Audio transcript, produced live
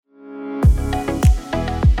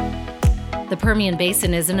The Permian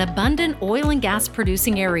Basin is an abundant oil and gas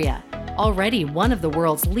producing area. Already one of the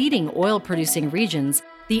world's leading oil producing regions,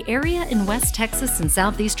 the area in West Texas and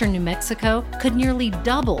southeastern New Mexico could nearly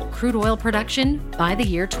double crude oil production by the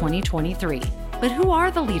year 2023. But who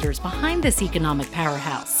are the leaders behind this economic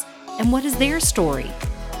powerhouse? And what is their story?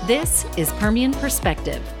 This is Permian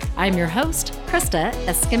Perspective. I'm your host, Krista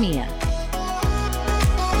Escamilla.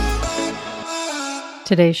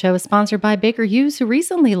 Today's show is sponsored by Baker Hughes, who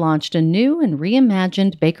recently launched a new and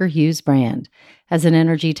reimagined Baker Hughes brand. As an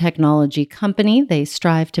energy technology company, they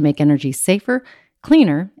strive to make energy safer,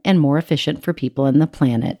 cleaner, and more efficient for people and the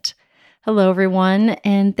planet. Hello, everyone,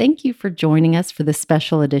 and thank you for joining us for this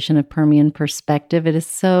special edition of Permian Perspective. It is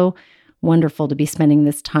so wonderful to be spending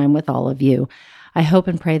this time with all of you. I hope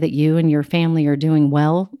and pray that you and your family are doing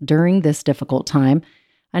well during this difficult time.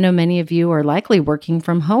 I know many of you are likely working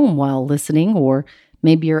from home while listening, or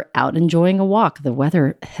maybe you're out enjoying a walk. The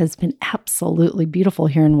weather has been absolutely beautiful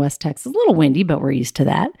here in West Texas. A little windy, but we're used to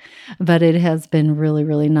that. But it has been really,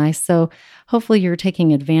 really nice. So hopefully you're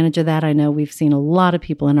taking advantage of that. I know we've seen a lot of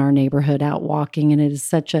people in our neighborhood out walking, and it is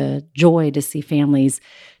such a joy to see families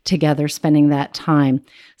together spending that time.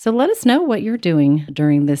 So let us know what you're doing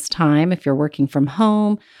during this time, if you're working from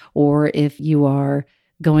home or if you are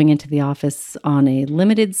going into the office on a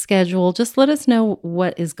limited schedule. Just let us know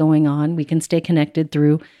what is going on. We can stay connected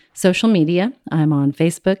through social media. I'm on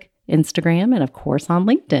Facebook, Instagram, and of course on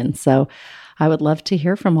LinkedIn. So I would love to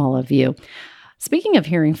hear from all of you. Speaking of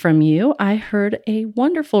hearing from you, I heard a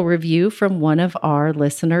wonderful review from one of our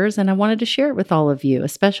listeners, and I wanted to share it with all of you. A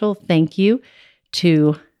special thank you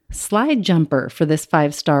to Slide Jumper for this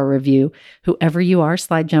 5-star review. Whoever you are,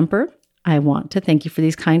 Slide Jumper, I want to thank you for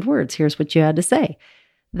these kind words. Here's what you had to say.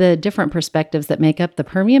 The different perspectives that make up the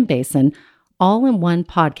Permian Basin, all in one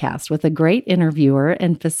podcast with a great interviewer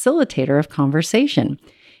and facilitator of conversation.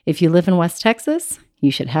 If you live in West Texas, you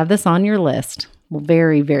should have this on your list. Well,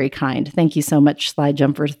 very, very kind. Thank you so much, Slide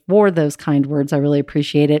Jumpers, for those kind words. I really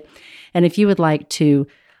appreciate it. And if you would like to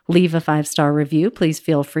leave a 5-star review, please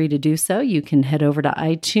feel free to do so. You can head over to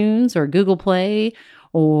iTunes or Google Play,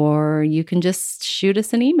 or you can just shoot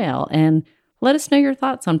us an email and let us know your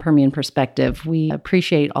thoughts on Permian Perspective. We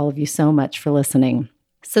appreciate all of you so much for listening.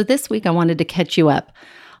 So this week, I wanted to catch you up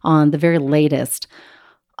on the very latest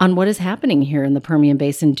on what is happening here in the Permian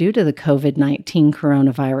Basin due to the COVID-19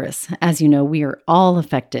 coronavirus. As you know, we are all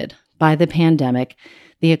affected by the pandemic.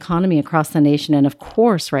 The economy across the nation, and of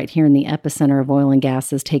course, right here in the epicenter of oil and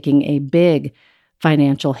gas, is taking a big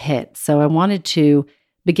financial hit. So I wanted to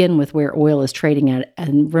begin with where oil is trading at.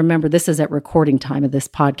 And remember, this is at recording time of this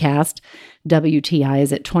podcast. WTI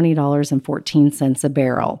is at $20.14 a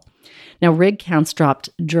barrel. Now, rig counts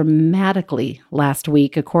dropped dramatically last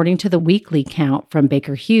week. According to the weekly count from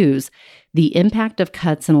Baker Hughes, the impact of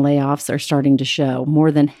cuts and layoffs are starting to show.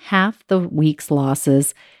 More than half the week's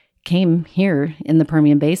losses came here in the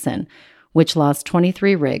Permian Basin, which lost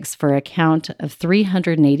 23 rigs for a count of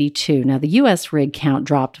 382. Now, the U.S. rig count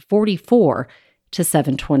dropped 44 to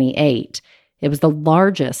 728. It was the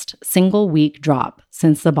largest single-week drop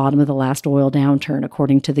since the bottom of the last oil downturn,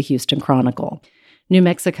 according to the Houston Chronicle. New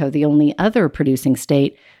Mexico, the only other producing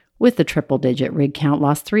state with the triple-digit rig count,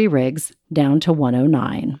 lost 3 rigs, down to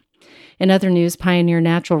 109. In other news, Pioneer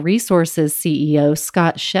Natural Resources CEO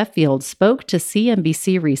Scott Sheffield spoke to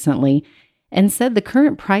CNBC recently and said the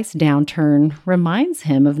current price downturn reminds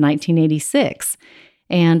him of 1986,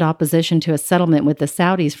 and opposition to a settlement with the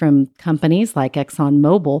Saudis from companies like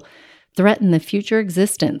ExxonMobil threaten the future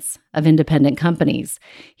existence of independent companies.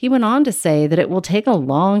 He went on to say that it will take a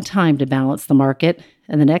long time to balance the market,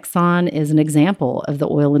 and that Exxon is an example of the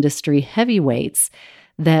oil industry heavyweights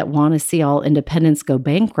that want to see all independents go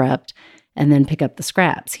bankrupt and then pick up the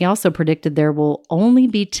scraps. He also predicted there will only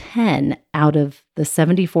be 10 out of the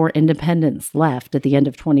 74 independents left at the end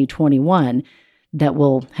of 2021 that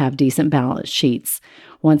will have decent balance sheets.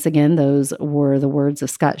 Once again, those were the words of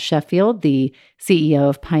Scott Sheffield, the CEO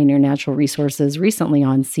of Pioneer Natural Resources, recently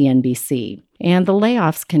on CNBC. And the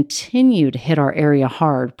layoffs continue to hit our area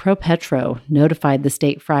hard. ProPetro notified the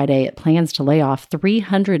state Friday it plans to lay off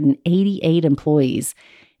 388 employees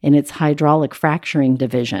in its hydraulic fracturing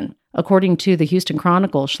division. According to the Houston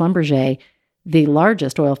Chronicle, Schlumberger, the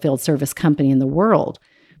largest oilfield service company in the world,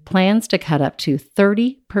 plans to cut up to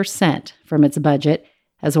 30% from its budget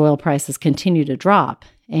as oil prices continue to drop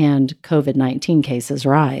and COVID-19 cases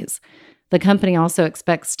rise. The company also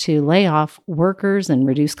expects to lay off workers and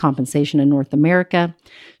reduce compensation in North America.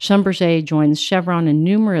 Schlumberger joins Chevron and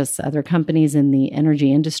numerous other companies in the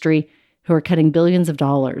energy industry who are cutting billions of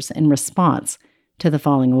dollars in response to the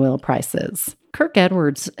falling oil prices. Kirk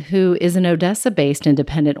Edwards, who is an Odessa-based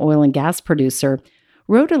independent oil and gas producer,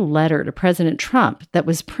 wrote a letter to President Trump that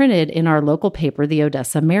was printed in our local paper, the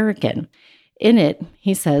Odessa American. In it,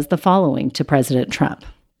 he says the following to President Trump,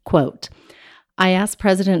 quote, I asked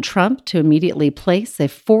President Trump to immediately place a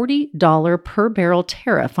 $40 per barrel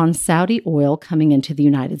tariff on Saudi oil coming into the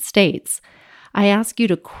United States. I ask you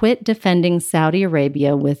to quit defending Saudi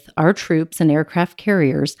Arabia with our troops and aircraft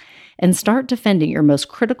carriers and start defending your most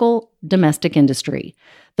critical domestic industry,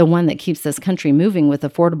 the one that keeps this country moving with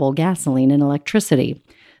affordable gasoline and electricity.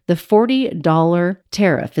 The $40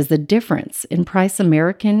 tariff is the difference in price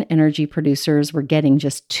American energy producers were getting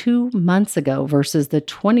just 2 months ago versus the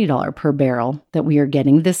 $20 per barrel that we are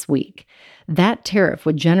getting this week. That tariff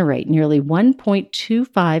would generate nearly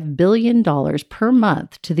 $1.25 billion per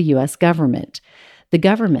month to the U.S. government. The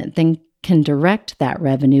government then can direct that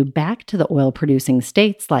revenue back to the oil-producing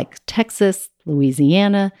states like Texas,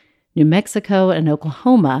 Louisiana, New Mexico, and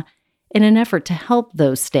Oklahoma in an effort to help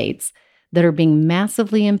those states that are being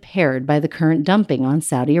massively impaired by the current dumping on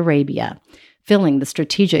Saudi Arabia. Filling the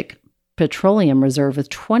strategic petroleum reserve with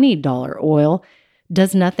 $20 oil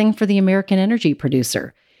does nothing for the American energy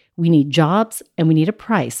producer. We need jobs and we need a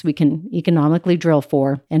price we can economically drill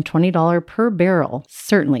for, and $20 per barrel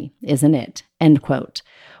certainly isn't it. End quote.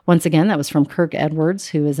 Once again, that was from Kirk Edwards,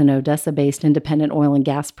 who is an Odessa-based independent oil and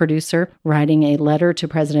gas producer, writing a letter to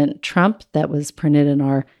President Trump that was printed in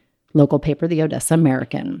our local paper, the Odessa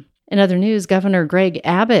American. In other news, Governor Greg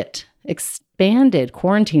Abbott expanded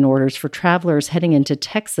quarantine orders for travelers heading into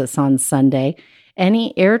Texas on Sunday.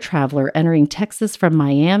 Any air traveler entering Texas from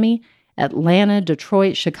Miami, Atlanta,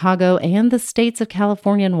 Detroit, Chicago, and the states of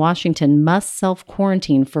California and Washington must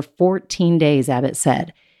self-quarantine for 14 days, Abbott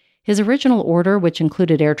said. His original order, which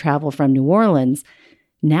included air travel from New Orleans,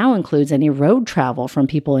 now includes any road travel from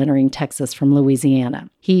people entering Texas from Louisiana.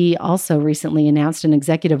 He also recently announced an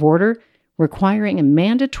executive order requiring a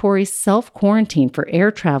mandatory self-quarantine for air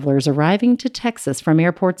travelers arriving to Texas from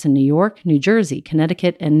airports in New York, New Jersey,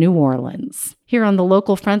 Connecticut, and New Orleans. Here on the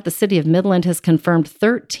local front, the city of Midland has confirmed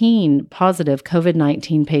 13 positive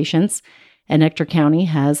COVID-19 patients, and Ector County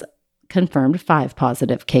has confirmed 5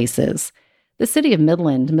 positive cases. The city of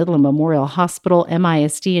Midland, Midland Memorial Hospital,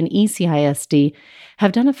 MISD, and ECISD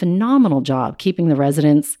have done a phenomenal job keeping the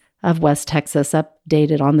residents of West Texas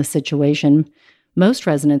updated on the situation. Most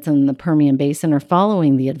residents in the Permian Basin are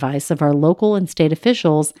following the advice of our local and state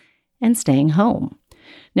officials and staying home.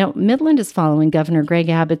 Now, Midland is following Governor Greg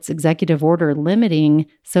Abbott's executive order limiting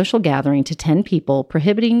social gathering to 10 people,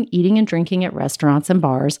 prohibiting eating and drinking at restaurants and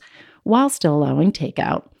bars while still allowing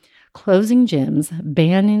takeout, closing gyms,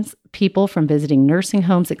 banning people from visiting nursing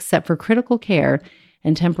homes except for critical care,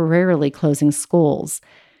 and temporarily closing schools.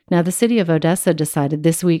 Now, the city of Odessa decided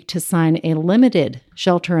this week to sign a limited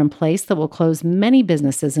shelter in place that will close many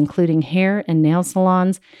businesses, including hair and nail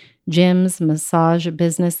salons, gyms, massage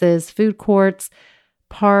businesses, food courts,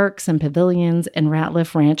 parks and pavilions, and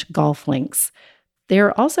Ratliff Ranch golf links. They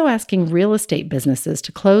are also asking real estate businesses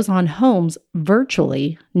to close on homes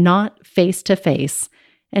virtually, not face-to-face,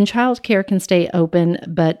 and childcare can stay open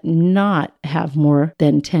but not have more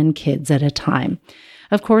than 10 kids at a time.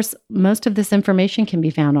 Of course, most of this information can be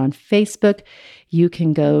found on Facebook. You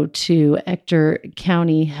can go to Ector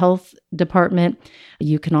County Health Department.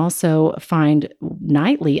 You can also find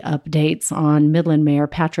nightly updates on Midland Mayor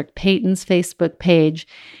Patrick Payton's Facebook page.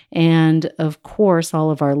 And of course,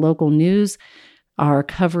 all of our local news are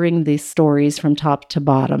covering these stories from top to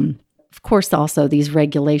bottom. Of course, also these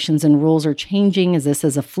regulations and rules are changing as this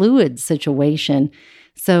is a fluid situation.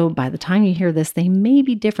 So by the time you hear this, they may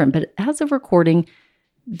be different. But as of recording,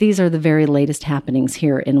 these are the very latest happenings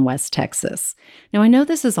here in West Texas. Now, I know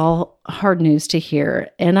this is all hard news to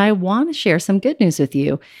hear, and I want to share some good news with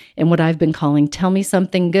you in what I've been calling Tell Me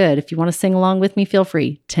Something Good. If you want to sing along with me, feel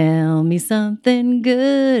free. Tell me something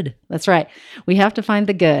good. That's right. We have to find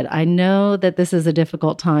the good. I know that this is a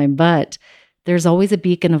difficult time, but there's always a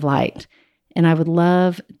beacon of light, and I would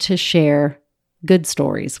love to share good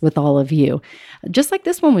stories with all of you. Just like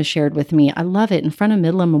this one was shared with me, I love it. In front of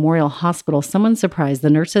Midland Memorial Hospital, someone surprised the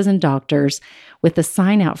nurses and doctors with a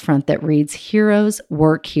sign out front that reads, "Heroes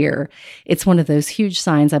Work Here." It's one of those huge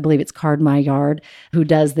signs. I believe it's Card My Yard who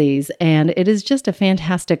does these. And it is just a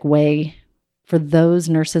fantastic way for those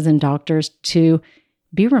nurses and doctors to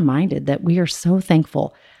be reminded that we are so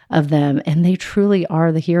thankful of them, and they truly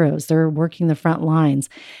are the heroes. They're working the front lines.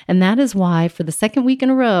 And that is why, for the second week in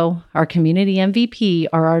a row, our community MVP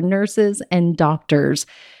are our nurses and doctors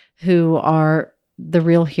who are the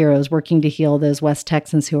real heroes working to heal those West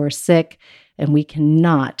Texans who are sick. And we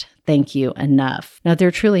cannot thank you enough. Now,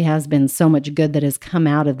 there truly has been so much good that has come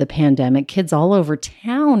out of the pandemic. Kids all over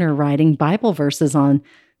town are writing Bible verses on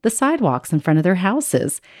the sidewalks in front of their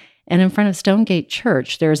houses. And in front of Stonegate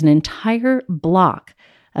Church, there's an entire block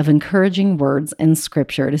of encouraging words in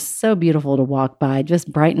Scripture. It is so beautiful to walk by. It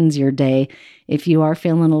just brightens your day. If you are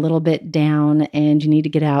feeling a little bit down and you need to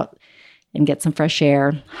get out and get some fresh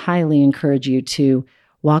air, highly encourage you to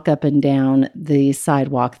walk up and down the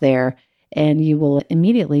sidewalk there, and you will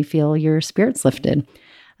immediately feel your spirits lifted.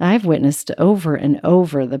 I've witnessed over and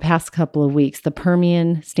over the past couple of weeks the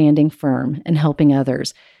Permian standing firm and helping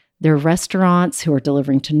others. There are restaurants who are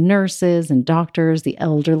delivering to nurses and doctors, the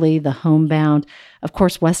elderly, the homebound. Of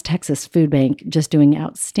course, West Texas Food Bank just doing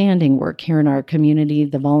outstanding work here in our community,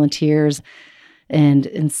 the volunteers,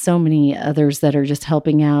 and so many others that are just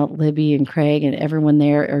helping out. Libby and Craig and everyone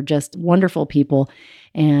there are just wonderful people,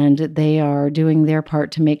 and they are doing their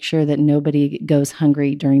part to make sure that nobody goes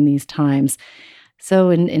hungry during these times.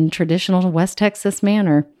 So in traditional West Texas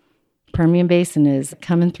manner, Permian Basin is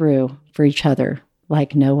coming through for each other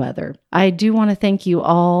like no other. I do want to thank you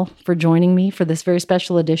all for joining me for this very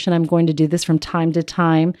special edition. I'm going to do this from time to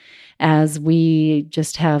time as we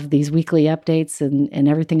just have these weekly updates and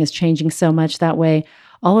everything is changing so much that way.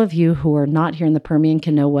 All of you who are not here in the Permian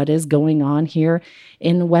can know what is going on here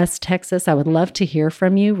in West Texas. I would love to hear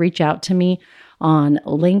from you. Reach out to me on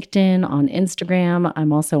LinkedIn, on Instagram.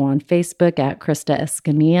 I'm also on Facebook at Krista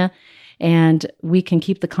Escamilla. And we can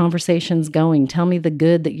keep the conversations going. Tell me the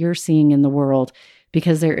good that you're seeing in the world,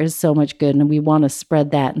 because there is so much good and we want to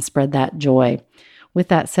spread that and spread that joy. With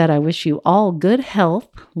that said, I wish you all good health,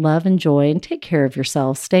 love, and joy, and take care of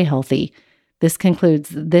yourselves. Stay healthy. This concludes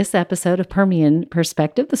this episode of Permian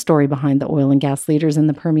Perspective, the story behind the oil and gas leaders in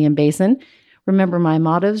the Permian Basin. Remember my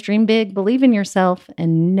mottos: dream big, believe in yourself,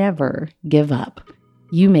 and never give up.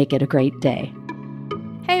 You make it a great day.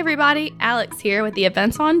 Hey everybody, Alex here with the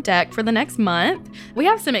events on deck for the next month. We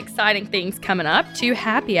have some exciting things coming up, 2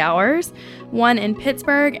 happy hours, one in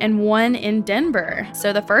Pittsburgh and one in Denver.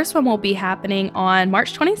 So the first one will be happening on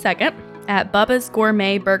March 22nd at Bubba's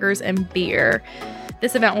Gourmet Burgers and Beer.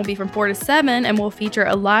 This event will be from 4 to 7 and will feature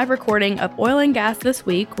a live recording of Oil and Gas This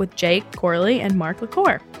Week with Jake Corley and Mark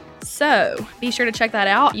LaCour. So be sure to check that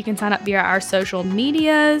out. You can sign up via our social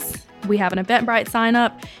medias. We have an Eventbrite sign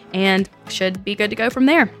up and should be good to go from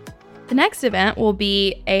there. The next event will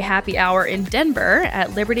be a happy hour in Denver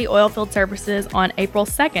at Liberty Oilfield Services on April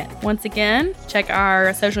 2nd. Once again, check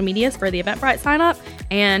our social medias for the Eventbrite sign up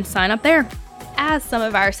and sign up there. As some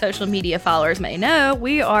of our social media followers may know,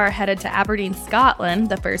 we are headed to Aberdeen, Scotland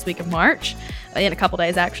the first week of March, in a couple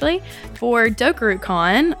days actually, for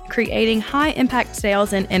DokaruCon, creating high impact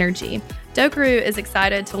sales in energy. Dokaru is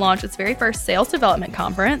excited to launch its very first sales development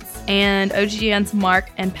conference, and OGGN's Mark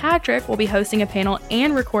and Patrick will be hosting a panel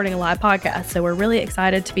and recording a live podcast, so we're really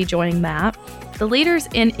excited to be joining that. The Leaders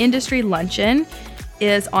in Industry Luncheon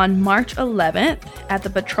is on March 11th at the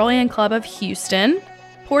Petroleum Club of Houston.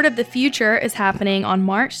 Port of the Future is happening on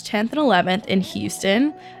March 10th and 11th in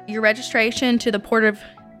Houston. Your registration to the Port of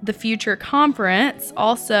the Future conference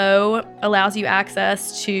also allows you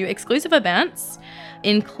access to exclusive events,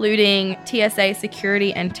 including TSA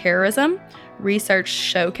Security and Terrorism, Research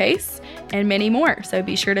Showcase, and many more. So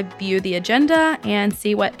be sure to view the agenda and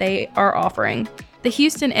see what they are offering. The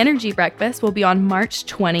Houston Energy Breakfast will be on March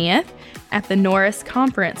 20th at the Norris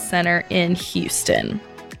Conference Center in Houston.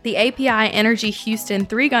 The API Energy Houston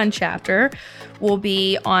 3-Gun chapter will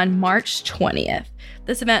be on March 20th.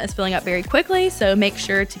 This event is filling up very quickly, so make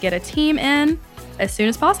sure to get a team in as soon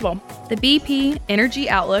as possible. The BP Energy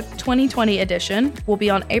Outlook 2020 edition will be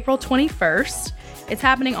on April 21st. It's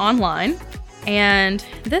happening online, and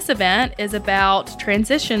this event is about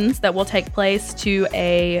transitions that will take place to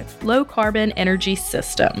a low-carbon energy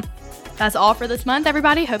system. That's all for this month,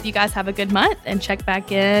 everybody. Hope you guys have a good month, and check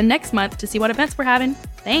back in next month to see what events we're having.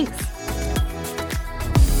 Thanks.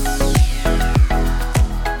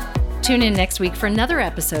 Tune in next week for another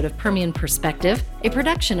episode of Permian Perspective, a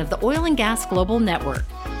production of the Oil and Gas Global Network.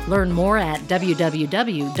 Learn more at www.oggn.com.